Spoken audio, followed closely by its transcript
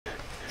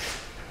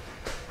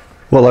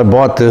Well, I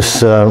bought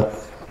this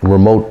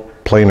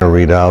remote planer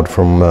readout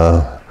from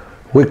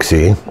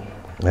Wixley,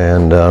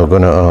 and I'm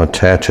going to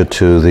attach it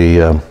to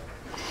the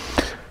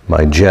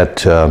my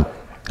jet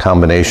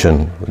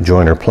combination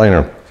joiner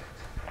planer.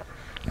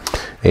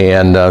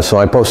 And so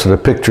I posted a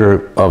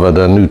picture of it,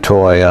 a new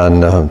toy,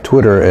 on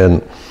Twitter,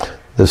 and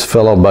this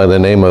fellow by the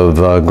name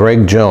of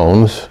Greg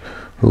Jones,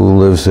 who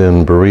lives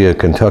in Berea,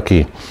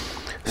 Kentucky,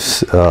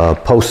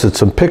 posted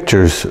some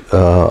pictures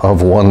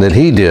of one that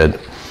he did.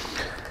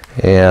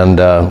 And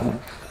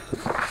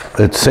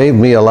it saved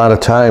me a lot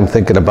of time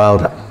thinking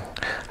about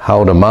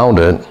how to mount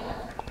it.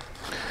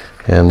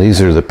 And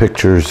these are the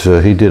pictures,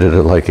 he did it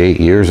like 8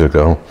 years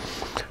ago.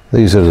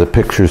 These are the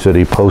pictures that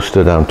he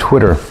posted on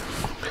Twitter.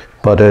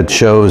 But it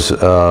shows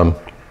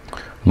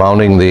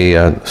mounting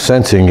the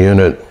sensing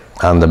unit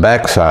on the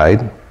back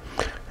side,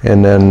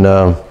 and then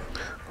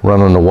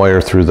running the wire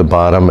through the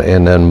bottom,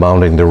 and then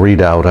mounting the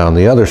readout on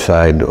the other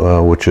side,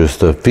 which is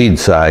the feed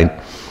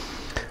side.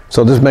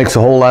 So this makes a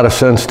whole lot of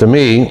sense to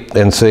me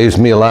and saves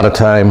me a lot of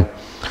time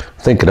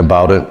thinking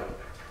about it,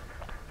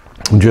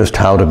 just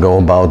how to go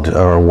about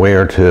or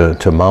where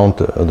to mount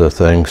the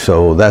thing.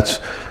 So that's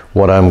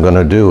what I'm going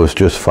to do, is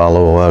just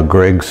follow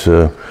Greg's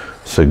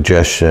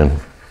suggestion.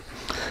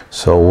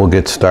 So we'll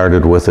get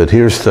started with it.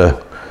 Here's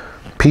the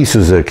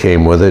pieces that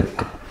came with it.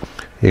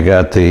 You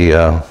got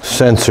the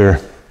sensor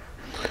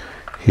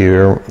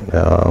here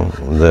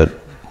that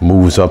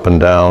moves up and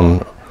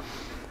down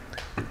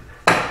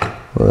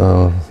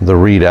the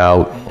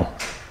readout,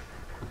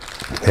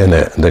 and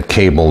the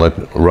cable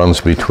that runs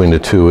between the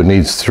two. It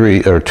needs two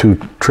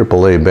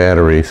AAA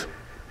batteries.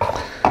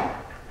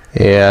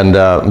 And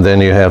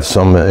then you have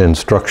some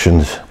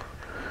instructions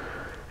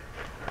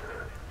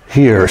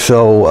here.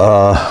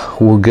 So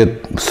we'll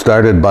get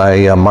started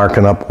by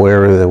marking up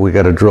where we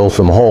got to drill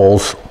some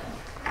holes.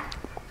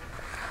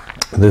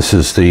 This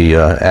is the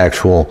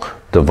actual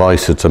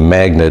device. It's a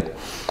magnet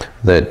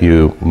that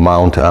you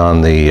mount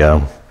on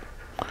the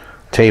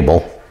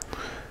table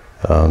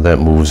that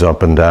moves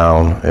up and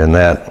down, and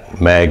that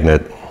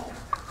magnet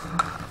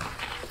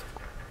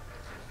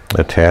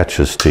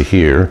attaches to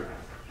here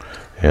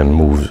and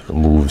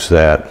moves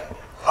that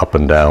up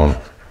and down.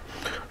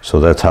 So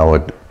that's how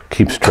it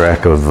keeps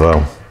track of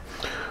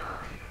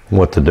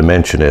what the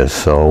dimension is.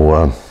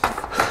 So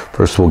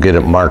first we'll get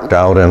it marked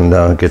out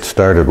and get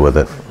started with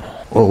it.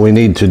 What we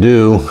need to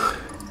do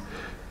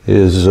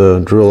is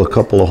drill a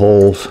couple of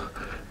holes,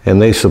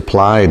 and they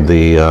supplied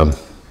the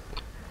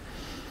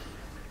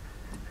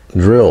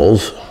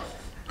drills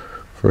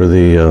for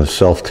the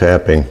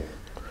self-tapping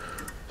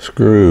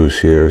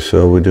screws here.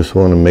 So we just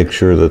want to make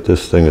sure that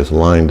this thing is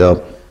lined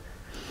up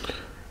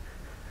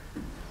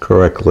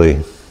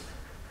correctly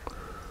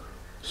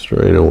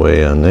straight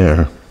away on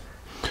there.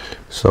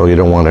 So you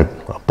don't want it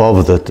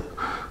above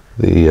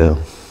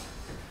the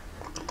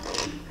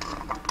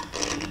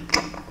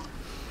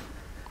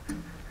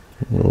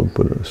we'll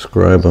put a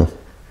scribe.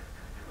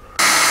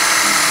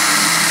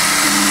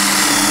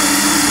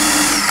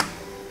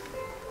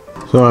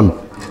 So I'm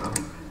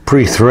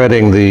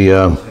pre-threading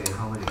the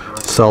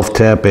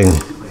self-tapping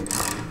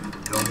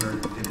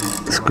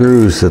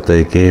screws that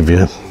they gave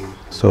you.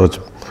 So it's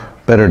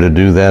better to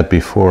do that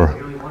before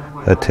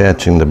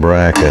attaching the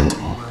bracket.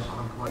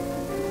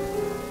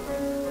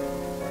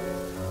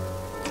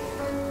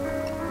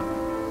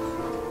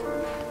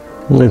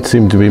 It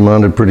seemed to be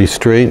mounted pretty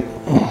straight.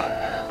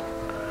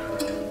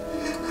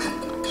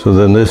 So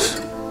then this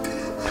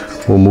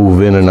will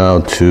move in and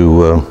out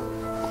to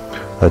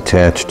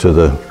attach to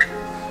the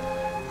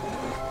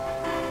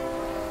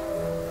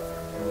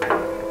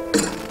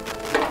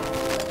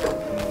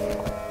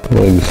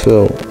like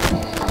so.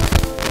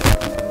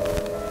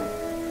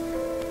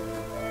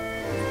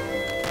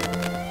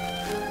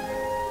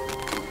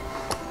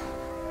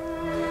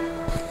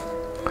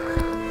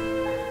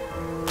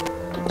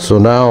 So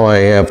now I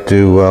have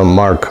to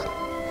mark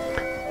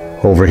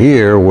over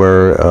here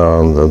where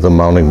the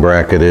mounting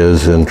bracket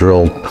is, and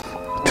drill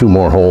 2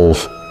 more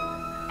holes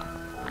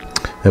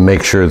and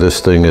make sure this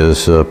thing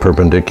is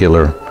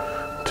perpendicular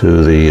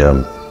to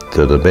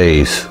the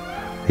base.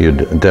 You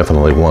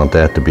definitely want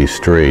that to be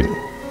straight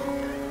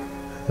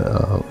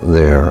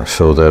there,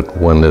 so that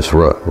when this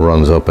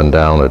runs up and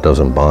down, it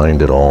doesn't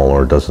bind at all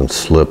or doesn't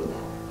slip.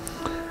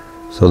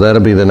 So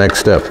that'll be the next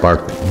step.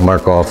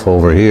 Mark off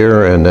over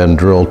here, and then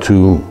drill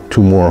two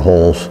more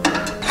holes.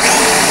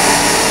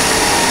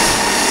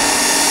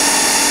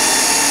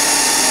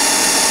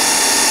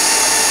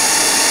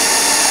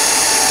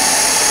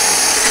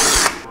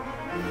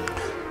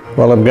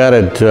 Well, I've got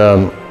it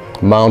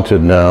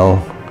mounted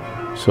now,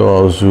 so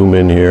I'll zoom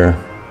in here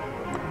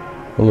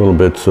a little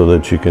bit so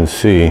that you can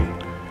see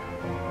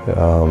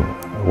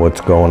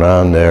what's going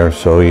on there.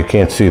 So you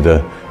can't see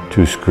the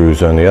 2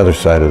 screws on the other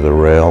side of the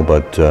rail,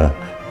 but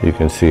you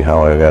can see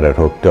how I got it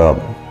hooked up.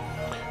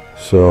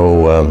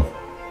 So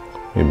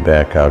you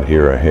back out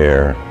here a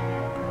hair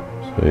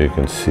so you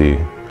can see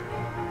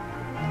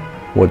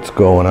what's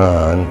going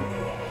on.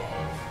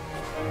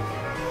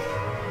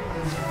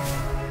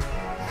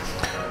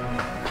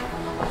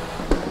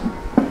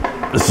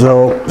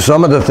 So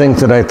some of the things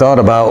that I thought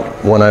about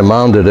when I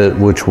mounted it,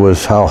 which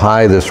was how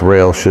high this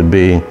rail should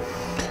be,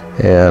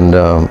 and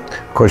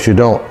of course you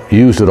don't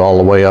use it all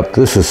the way up.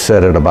 This is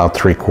set at about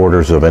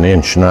 3/4 of an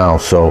inch now,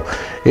 so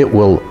it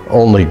will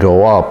only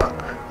go up.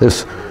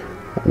 This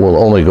will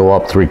only go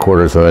up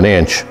 3/4 of an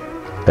inch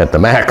at the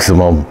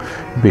maximum,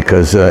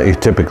 because you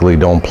typically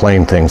don't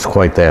plane things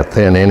quite that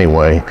thin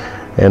anyway.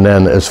 And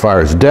then as far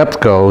as depth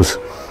goes,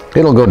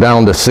 it'll go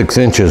down to 6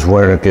 inches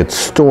where it gets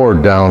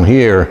stored down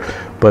here.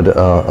 But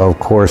of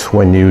course,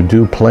 when you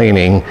do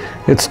planing,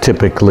 it's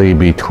typically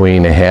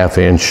between 1/2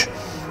 inch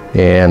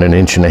and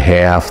 1.5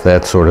 inches,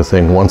 that sort of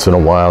thing. Once in a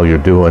while, you're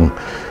doing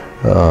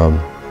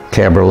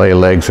cabriolet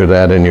legs or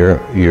that, and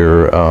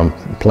you're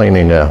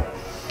planing a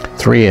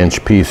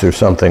 3-inch piece or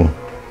something,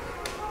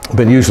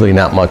 but usually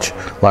not much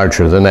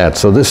larger than that.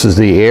 So this is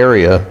the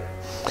area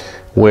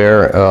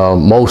where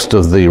most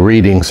of the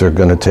readings are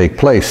going to take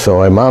place.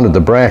 So I mounted the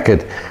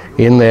bracket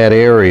in that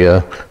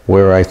area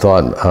where I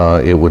thought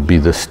it would be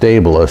the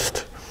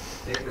stablest.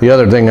 The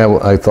other thing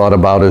I thought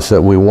about is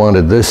that we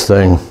wanted this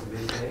thing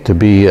to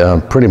be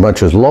pretty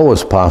much as low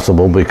as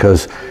possible,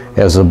 because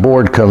as the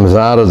board comes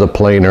out of the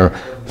planer,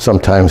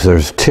 sometimes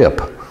there's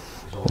tip,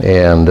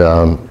 and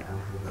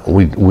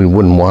we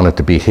wouldn't want it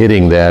to be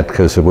hitting that,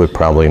 because it would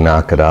probably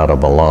knock it out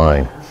of a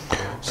line.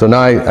 So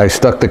now I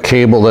stuck the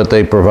cable that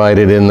they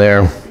provided in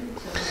there,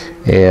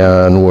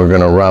 and we're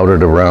going to route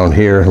it around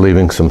here,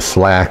 leaving some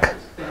slack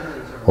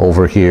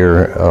over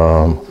here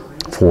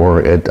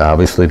for it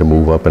obviously to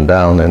move up and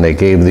down. And they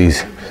gave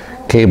these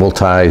cable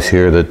ties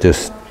here that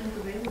just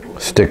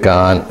stick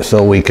on,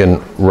 so we can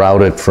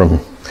route it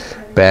from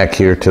back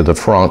here to the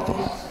front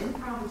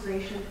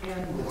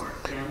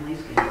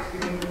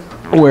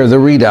where the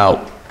readout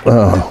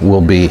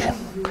will be.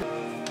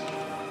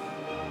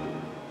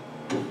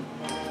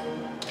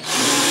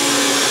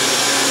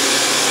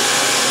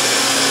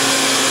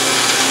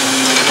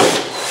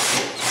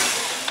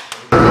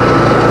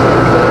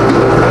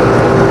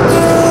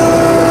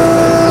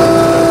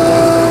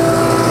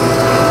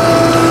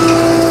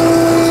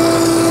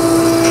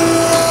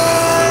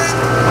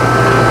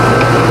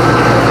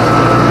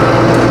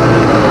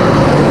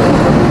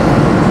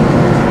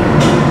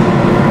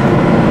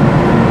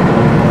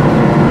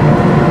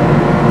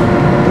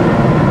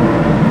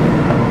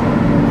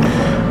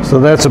 So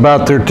that's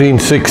about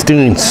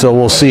 13/16, so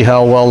we'll see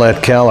how well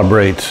that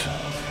calibrates.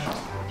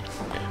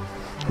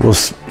 We'll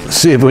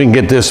see if we can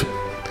get this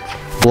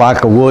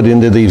block of wood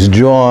into these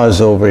jaws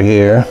over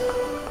here.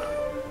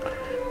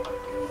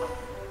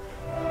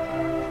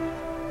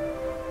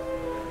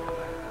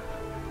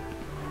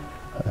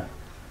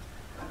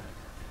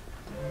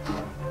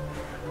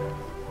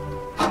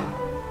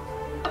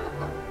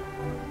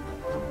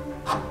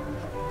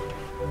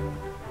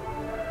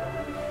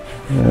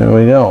 There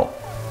we go.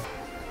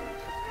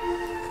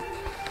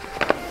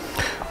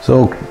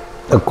 So,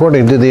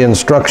 according to the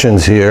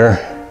instructions here,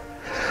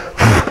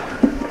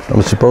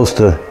 I'm supposed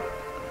to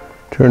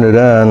turn it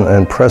on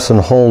and press and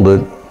hold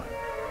it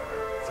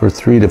for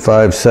 3 to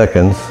 5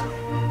 seconds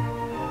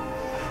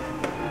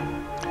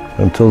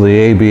until the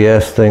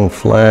ABS thing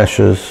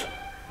flashes,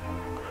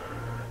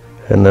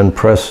 and then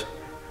press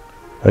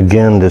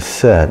again to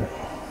set.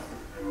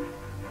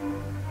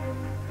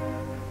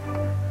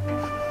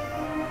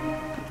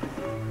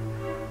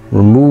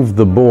 Remove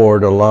the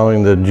board,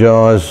 allowing the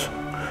jaws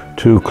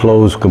to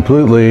close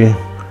completely,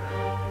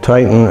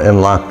 tighten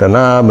and lock the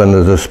knob, and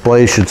the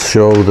display should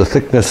show the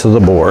thickness of the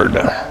board.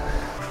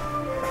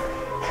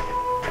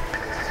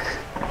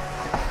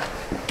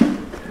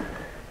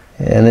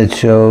 And it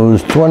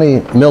shows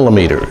 20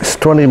 millimeters.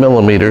 20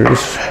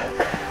 millimeters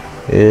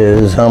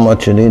is how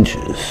much in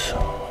inches?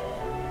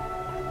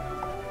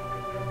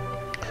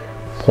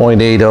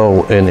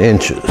 0.80 in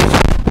inches.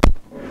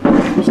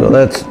 So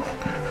that's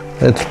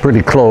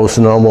pretty close,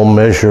 and then we'll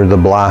measure the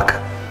block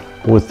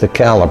with the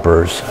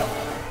calipers.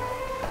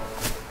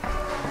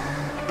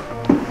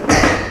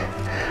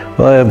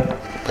 Well, I have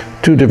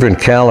 2 different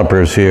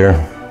calipers here,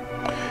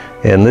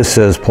 and this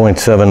says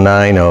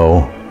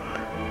 0.790,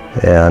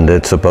 and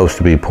it's supposed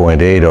to be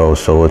 0.80,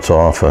 so it's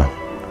off a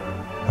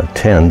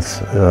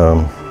tenth.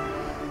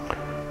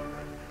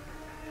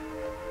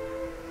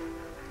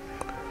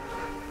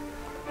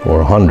 Or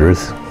a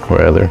hundredth,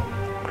 rather.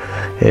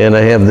 And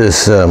I have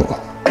this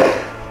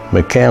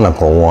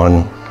mechanical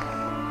one,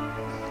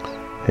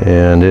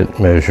 and it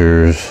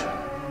measures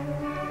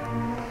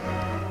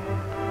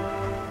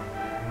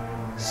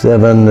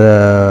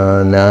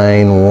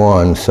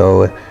 791,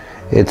 so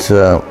it's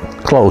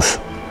close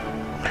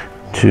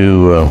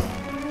to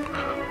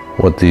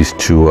what these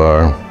 2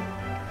 are.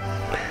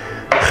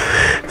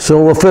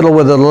 So we'll fiddle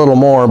with it a little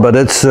more, but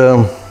it's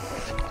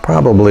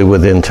probably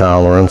within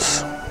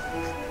tolerance.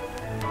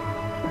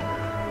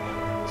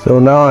 So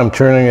now I'm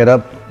turning it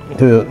up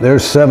to,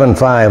 there's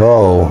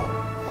 750,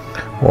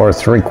 or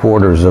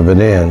 3/4 of an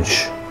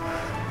inch.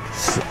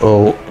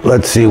 So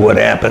let's see what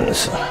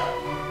happens.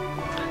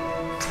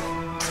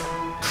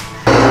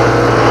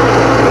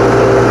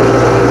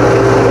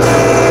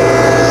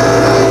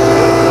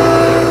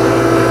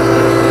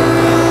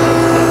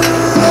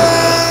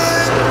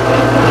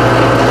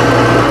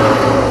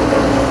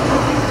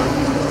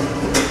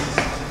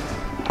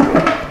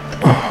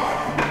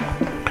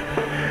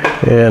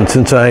 And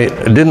since I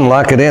didn't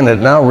lock it in, it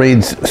now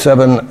reads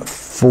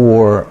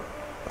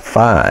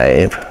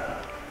 745.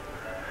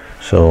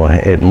 So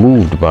it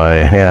moved by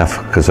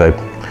half because I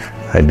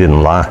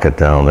didn't lock it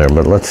down there.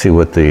 But let's see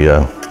what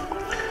the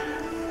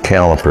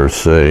calipers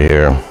say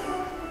here.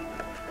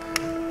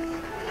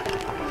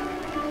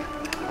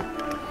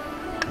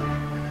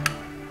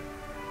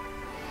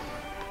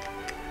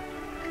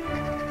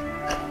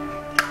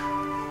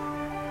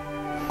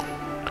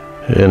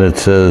 And it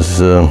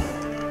says,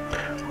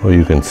 well,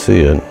 you can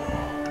see it.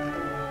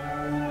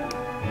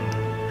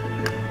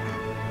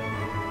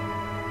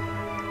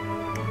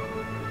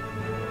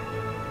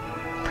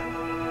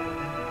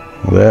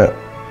 That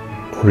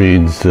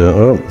reads,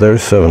 oh,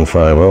 there's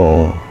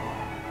 750,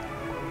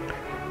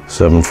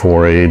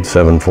 748,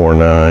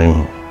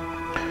 749.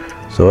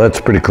 So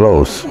that's pretty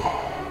close.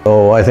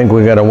 So I think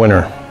we got a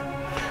winner.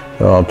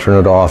 I'll turn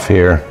it off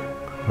here.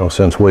 No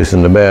sense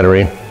wasting the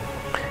battery.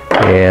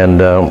 And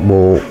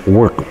we'll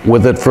work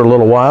with it for a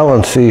little while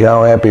and see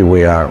how happy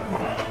we are.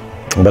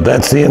 But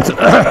that's the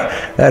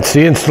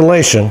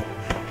installation.